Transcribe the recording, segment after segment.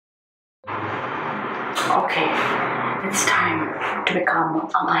Okay, it's time to become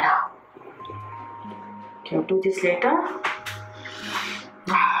Amara. Can you do this later?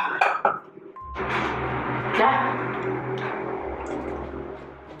 Yeah.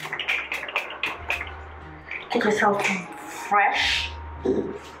 Get yourself fresh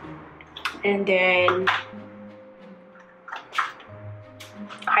and then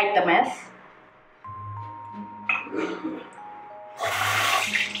hide the mess.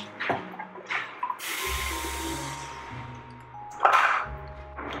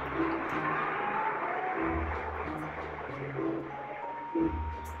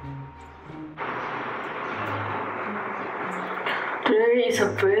 Today is a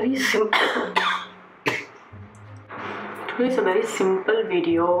very simple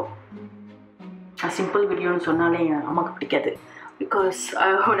video. A simple video on sonale amakku pidikadhu because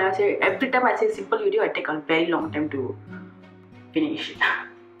when I say every time I say simple video I take a very long time to finish it.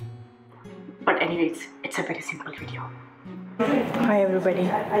 But anyways, it's a very simple video. Hi everybody.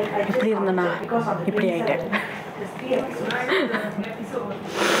 Eppadi irundana ippadi aite.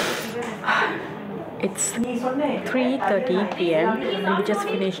 It's 3:30 p.m. and we just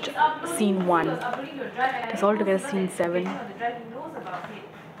finished scene 1. It's all together scene 7.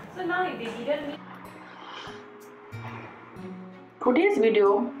 Today's video,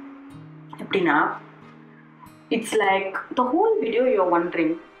 it's like the whole video you're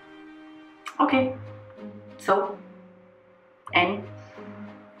wondering, okay, so, and,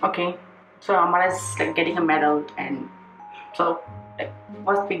 okay, so Amara's like getting a medal and so, like,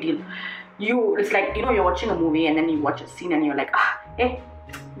 what's the big deal? It's like, you're watching a movie and then you watch a scene and you're like, hey,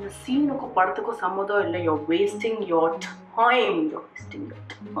 the scene you're wasting your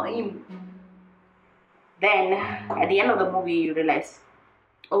time. Then, at the end of the movie, you realize,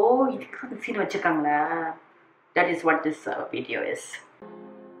 oh, the scene vachirukangala. That is what this video is.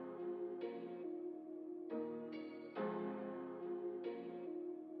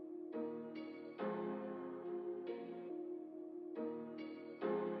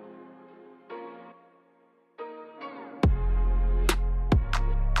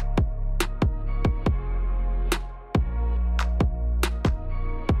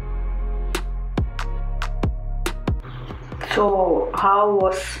 So, how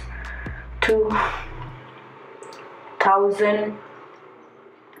was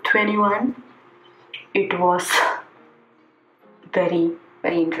 2021? It was very,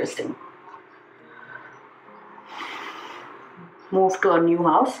 very interesting. Moved to a new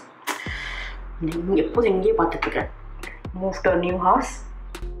house. Moved to a new house.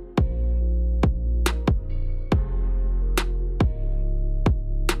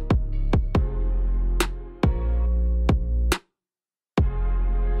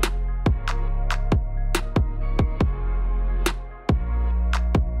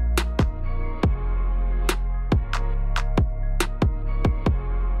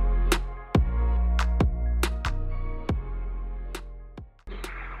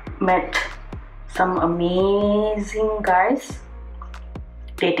 Met some amazing guys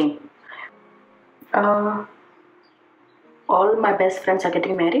dating. All my best friends are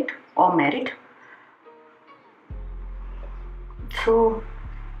getting married or married. So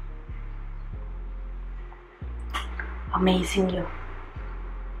amazing year.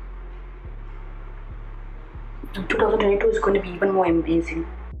 2022 is going to be even more amazing.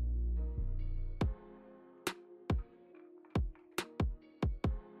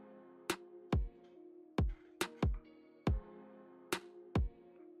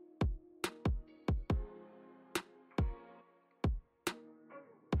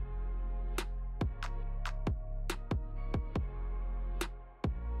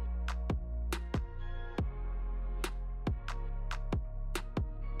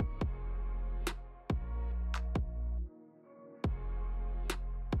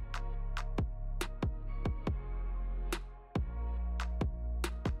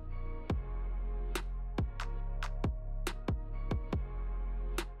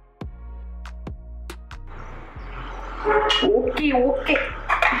 Okay.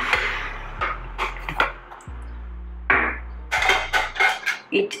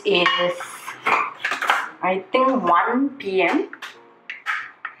 It is, I think, 1 p.m.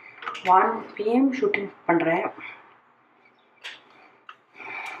 1 p.m. shooting pandren.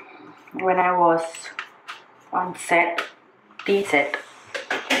 When I was on set, tea set,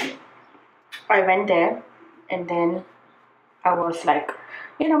 I went there and then I was like,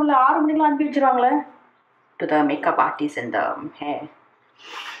 to the makeup artist and the hair.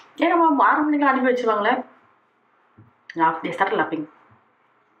 They started laughing.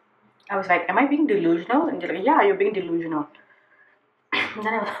 I was like, am I being delusional? And they're like, yeah, you're being delusional. And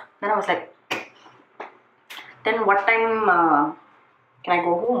then I was like, Then what time can I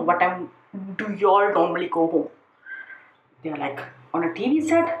go home? What time do y'all normally go home? They're like, on a TV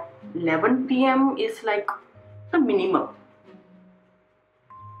set, 11 p.m. is like the minimum.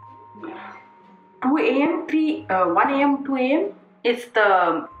 2 a.m., 1 a.m., 2 a.m. is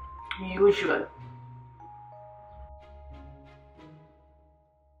the usual.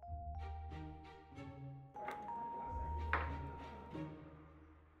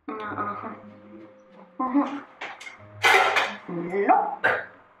 Nope.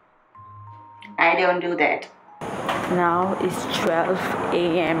 I don't do that. Now it's 12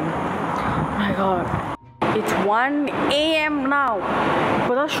 a.m. Oh my god. It's 1 a.m. now.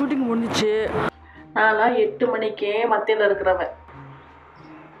 இப்போதான் shooting முடிஞ்சிச்சு. நான்லாம் 8 மணிக்கே மத்தியில் இருக்கிறவன்.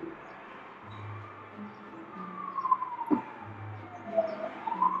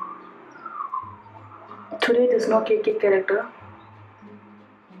 Today there's no KK character.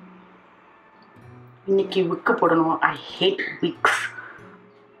 இன்னைக்கு விக்கு போடணும். I hate wigs.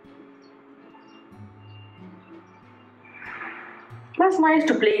 It's nice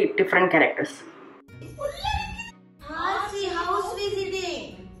to play different characters. House visiting.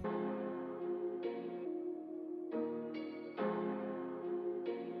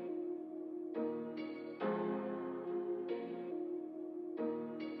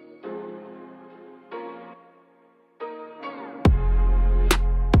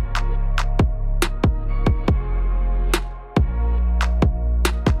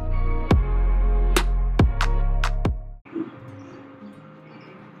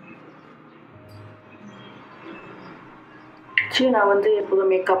 நான் வந்து எப்போதும்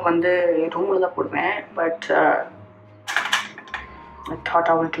மேக்கப் வந்து ரூமில் தான் போடுவேன். But I thought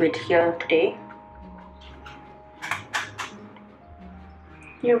I will do it here today.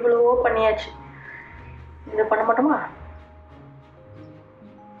 எவ்வளவோ பண்ணியாச்சு. இதை பண்ண மாட்டோமா?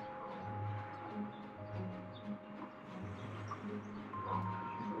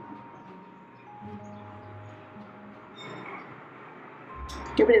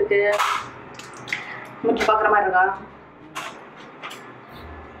 எப்படி இருக்கு? மூச்சு பார்க்குற மாதிரி இருக்கா?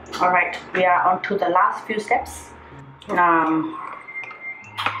 Alright, we are on to the last few steps.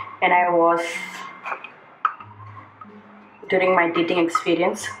 And I was during my dating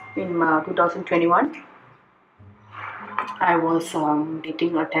experience in 2021. I was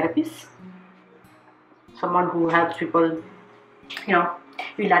dating a therapist, someone who helps people. You know,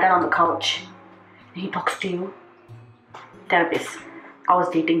 you lie down on the couch and he talks to you. Therapist. I was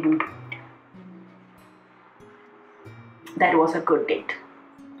dating him. That was a good date.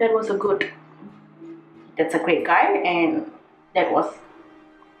 That's a great guy, and it was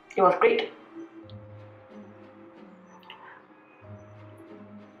great.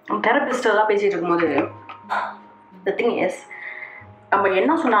 Therapist எல்லாம் பேசிட்டு இருக்கும்போது the thing is நம்ம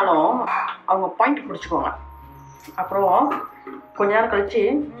என்ன சொன்னாலும் அவங்க point பிடிச்சிக்குவாங்க. அப்புறம் கொஞ்ச நேரம் கழிச்சு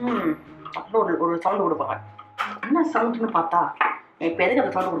அப்புறம் ஒரு சவுண்டு கொடுப்பாங்க. என்ன சவுண்டுன்னு பார்த்தா இப்போ எதுக்கு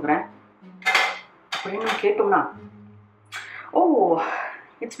அந்த சவுண்டு கொடுக்குறேன் அப்படின்னு கேட்டோம்னா, ஓ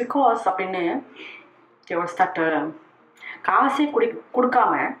இட்ஸ் பிகாஸ் அப்படின்னு ஒரு ஸ்டார்ட் காசே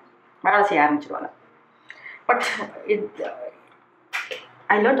கொடுக்காம வேலை செய்ய ஆரம்பிச்சிடுவாங்க. But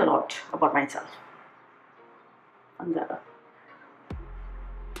I learned a lot about myself. And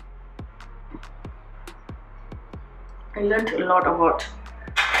I learned a lot about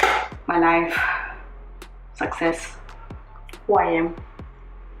my life, success, who I am.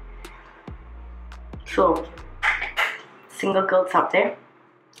 So, single girls out there,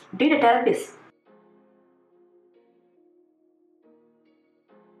 date a therapist.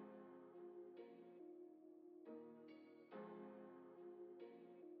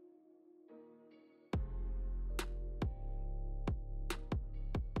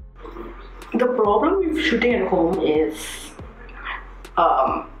 The problem with shooting at home is,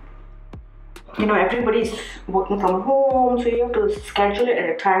 everybody's working from home, so you have to schedule it at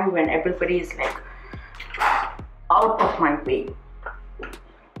a time when everybody is like out of my way.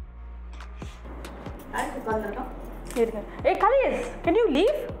 Hey, Khalid, can you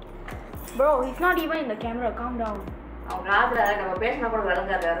leave? Bro, he's not even in the camera. Calm down.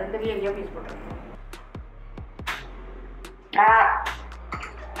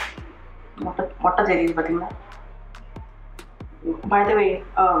 By the way,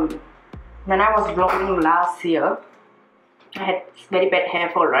 when I was vlogging last year, I had very bad hair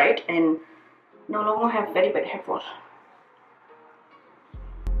fall, right? And no longer have very bad hair fall.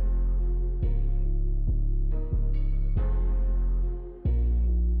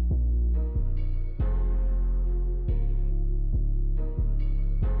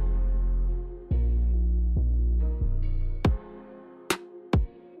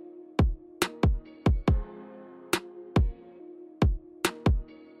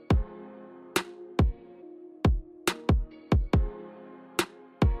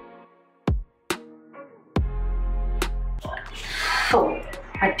 So,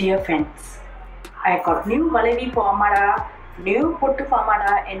 my dear friends, I got new Valevi for Amada, new Pottu for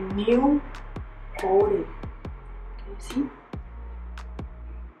Amada, and new code. Can you see?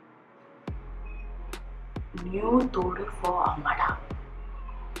 New code for Amada.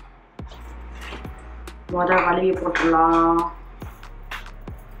 What are Valevi Potula?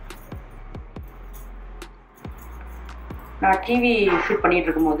 Now TV shoot பண்ணிட்டு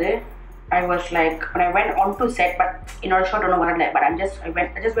இருக்கும்போது I was like, when I went onto set, but in order to don't know what but I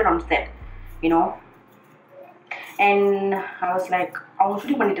just went on set, you know, and I was like, I was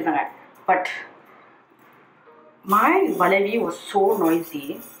shooting பண்ணிட்டு இருந்தாங்க, but my Valevi was so noisy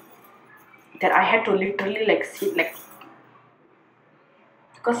that I had to literally like sit like,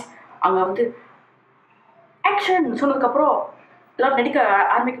 because அங்க வந்து action சொன்னதுக்கு அப்புறம் எல்லாரும் நடிக்க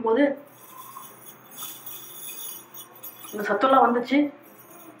ஆரம்பிக்கும் போது இந்த சத்தம்லாம் வந்துச்சு.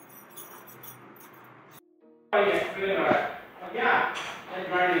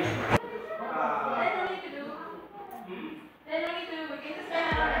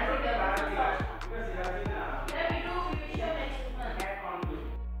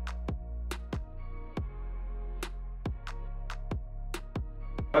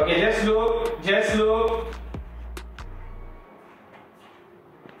 Okay, just look.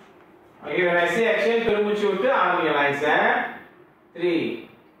 Okay, when I say action, Perumuchu to analyze. 3,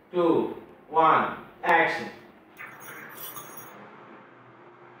 2, 1, action.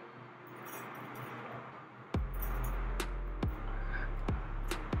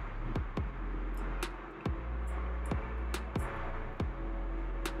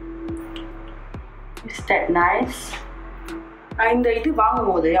 Is that nice? And the இது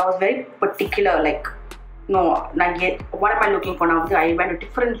வாங்கும்போது I was very particular, like, no, what am I looking for now? I went to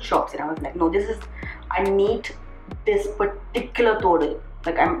different shops and I was like, no, I need this particular thodu.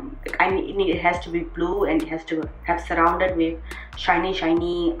 Like it has to be blue and it has to have surrounded with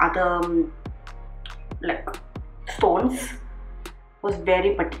shiny other like stones. Was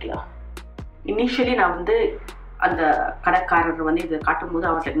very particular. Initially நான் வந்து அந்த கடைக்காரர் வந்து இதை காட்டும்போது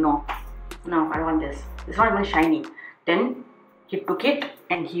I was like, no, I don't want this. It's not even shiny. Then he took it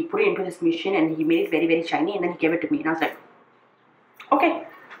and he put it into this machine and he made it very, very shiny and then he gave it to me and I was like, okay,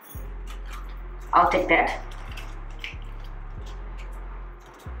 I'll take that.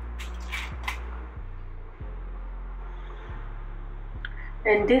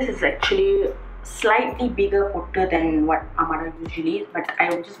 And this is actually slightly bigger pottu than what Amada usually is, but I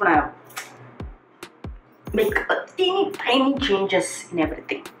just want to make a tiny changes in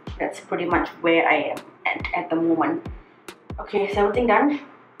everything. That's pretty much where I am at the moment. Okay, is everything done?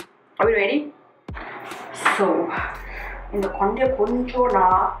 Are we ready? So, in the content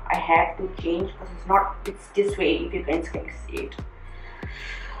controller, I have to change because it's this way if you guys can see it.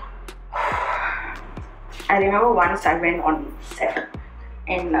 I remember once I went on set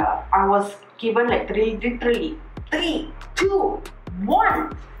and I was given like literally 3, 2,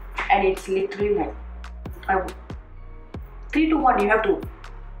 1 and it's literally like 3 to 1 you have to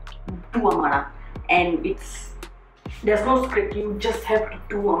do Amada and there's no script, you just have to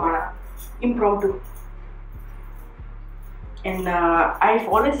do Amada impromptu. And I've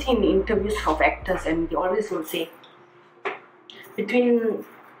always seen interviews of actors and they always will say between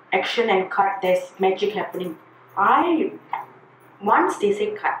action and cut there's magic happening. Once they say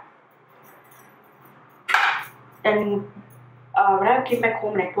cut and when I came back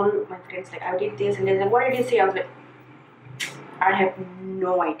home and I told my friends like I did this and they said, what did you say? I was like, I have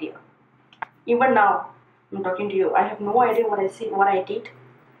no idea. Even now I'm talking to you, I have no idea what I said, what I did.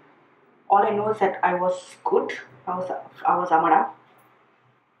 All I know is that I was good. I was Amada.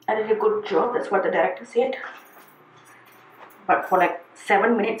 I did a good job. That's what the director said. But for like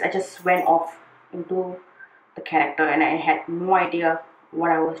 7 minutes, I just went off into the character, and I had no idea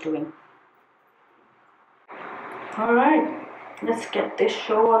what I was doing. All right, let's get this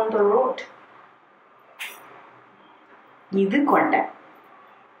show on the road. இது கொண்ட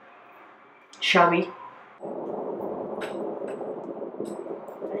shall we?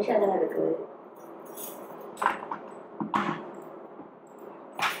 மனுஷாதான் இருக்குது.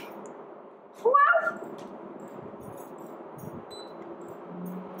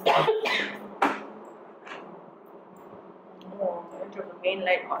 Turn the main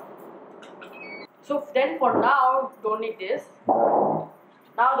light on. So then for now, don't need this.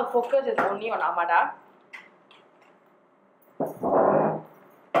 Now the focus is only on Amada.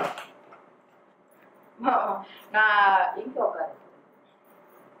 நான் எங்க உட்காரு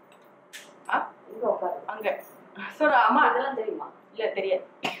எங்க உட்காரு அங்க so அம்மா அதெல்லாம் தெரியுமா இல்லை தெரியாது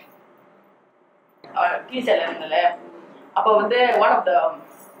டீச்சர்ல இருந்தல அப்போ வந்து ஒன் ஆஃப் த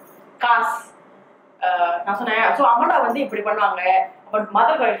காஸ் நான் சொன்னேன் ஸோ அம்மாடா வந்து இப்படி பண்ணுவாங்க பட்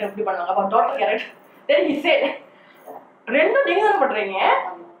மதர் கேரக்டர் இப்படி பண்ணுவாங்க but daughter character then he chat ரெண்டும் நீங்க தானே பண்றீங்க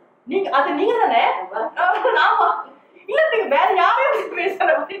நீங்க அது நீங்க தானே ஆமா இல்ல நீங்க வேற யாரையும்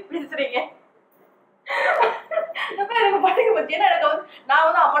பேசுற மாதிரி பேசுறீங்க எனக்கு படிக்க பத்தி ஏன்னா எனக்கு வந்து நான்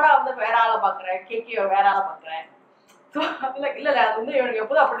வந்து அம்மாடா வந்து வேற ஆளை பாக்குறேன் கேக்கியோ வேற ஆளை பாக்குறேன் ஸோ இல்ல அது வந்து எனக்கு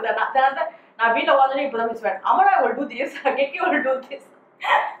எப்போதும் அப்படிதான் நான் வீட்டுல உட்காந்து இப்பதான் பேசுவேன் அம்மாடா ஒரு 2 days கேக்கி ஒரு 2 days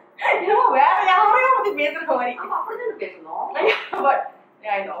வேற யாரையும் பத்தி பேசுற மாதிரி அப்படிதான் பேசணும்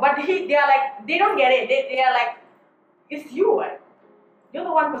but they are like they don't get it they are like it's you what you're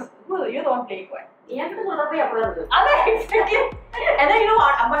the one playing what என்கிட்ட சொல்றப்ப அப்படிதான் இருக்கு அதான் exactly and then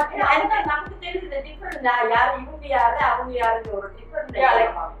நமக்கு தெரியுது டிஃபரெண்ட் யார் இவங்க யாரு அவங்க யாருன்னு ஒரு டிஃபரெண்ட்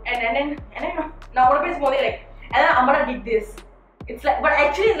and then நான் உன பேசும்போது like and then Amara did this it's like but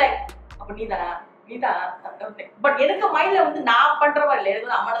actually it's like அப்ப நீதான் பட் எனக்கு மைண்ட்ல வந்து நான் பண்ற மாதிரி இல்ல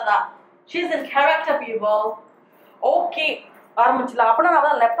எனக்கு அம்மாடா தான் she is a character people okay ஆரம்பிச்சலாம் அப்ப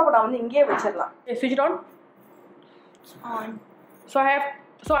நான் லேப்டாப் நான் வந்து இங்கேயே வச்சிரலாம் switch it on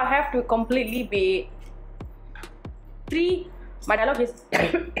so I have to completely be 3 my dialogue is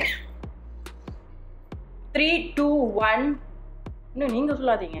 3 2 1 இன்னும் நீங்க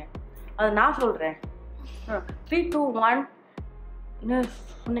சொல்லாதீங்க அது நான் சொல்றேன் 3 2 1 என்ன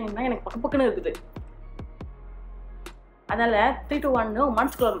சொன்னீங்கன்னா எனக்கு பக்கன்னு இருக்குது அதனால 3 2 1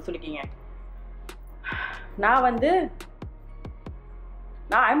 மனசுக்குள்ள சொல்லிட்டீங்க நான் வந்து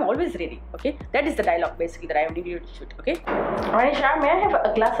now I'm always ready okay that is the dialogue basically that I need you to shoot okay Anisha may I have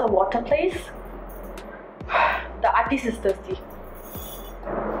a glass of water please the artist is thirsty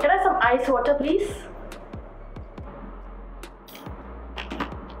can I have some ice water please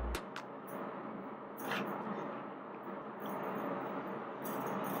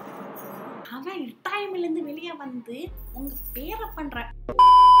அவன் டைம்ல இருந்து வெளியே வந்து உங்க பேரை பண்ற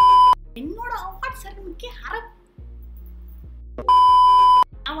என்னோட award செரமனிக்கு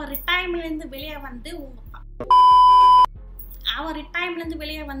அவன் ரிட்டையர்மெண்ட்ல இருந்து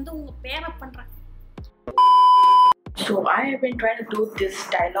வெளியே வந்து உங்க பேரை பண்றான் so I have been trying to do this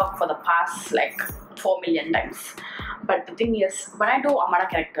dialogue for the past like 4 million times but the thing is when I do Amara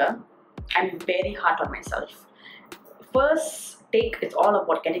character I'm very hard on myself first take it's all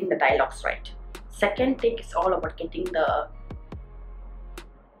about getting the dialogues right second take is all about getting the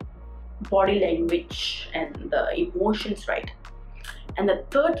body language and the emotions right and the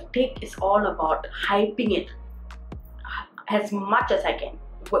third take is all about hyping it as much as I can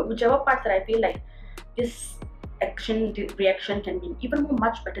whichever parts that I feel like this action reaction can be even more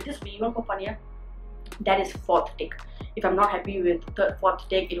much better this will be even more funnier that is fourth take if I'm not happy with third fourth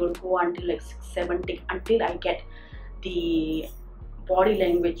take it will go until like 6 7 take until I get the body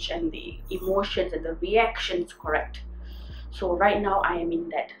language and the emotions and the reactions correct so right now I am in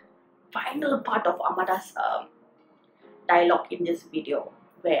that final part of Amada's dialogue in this video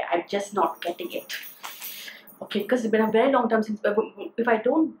where I'm just not getting it okay because it's been a very long time since if I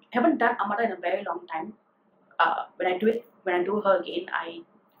haven't done Amada in a very long time when I do her again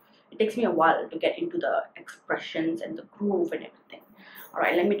it takes me a while to get into the expressions and the groove and everything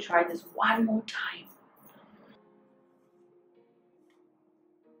alright let me try this one more time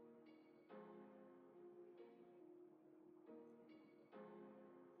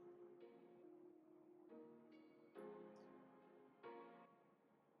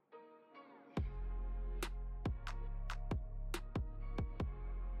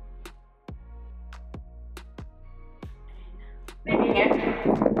Maybe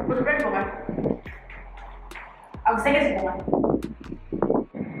put the bread over. I'll say it's over.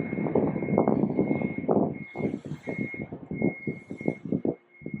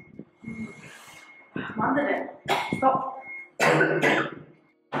 Stop.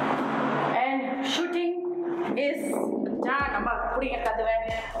 And shooting is done.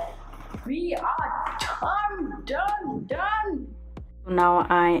 We are done. Now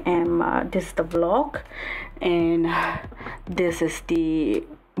I am this is the vlog and this is the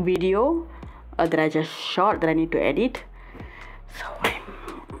video that I just shot that I need to edit so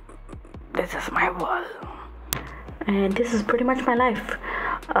this is my world and this is pretty much my life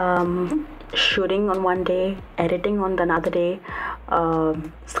shooting on one day editing on another day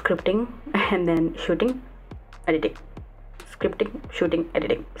scripting and then shooting editing scripting shooting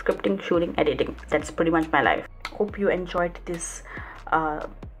editing scripting shooting editing that's pretty much my life hope you enjoyed this what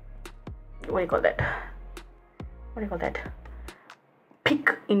do you call that peek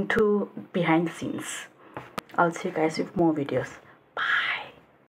into behind the scenes I'll see you guys with more videos bye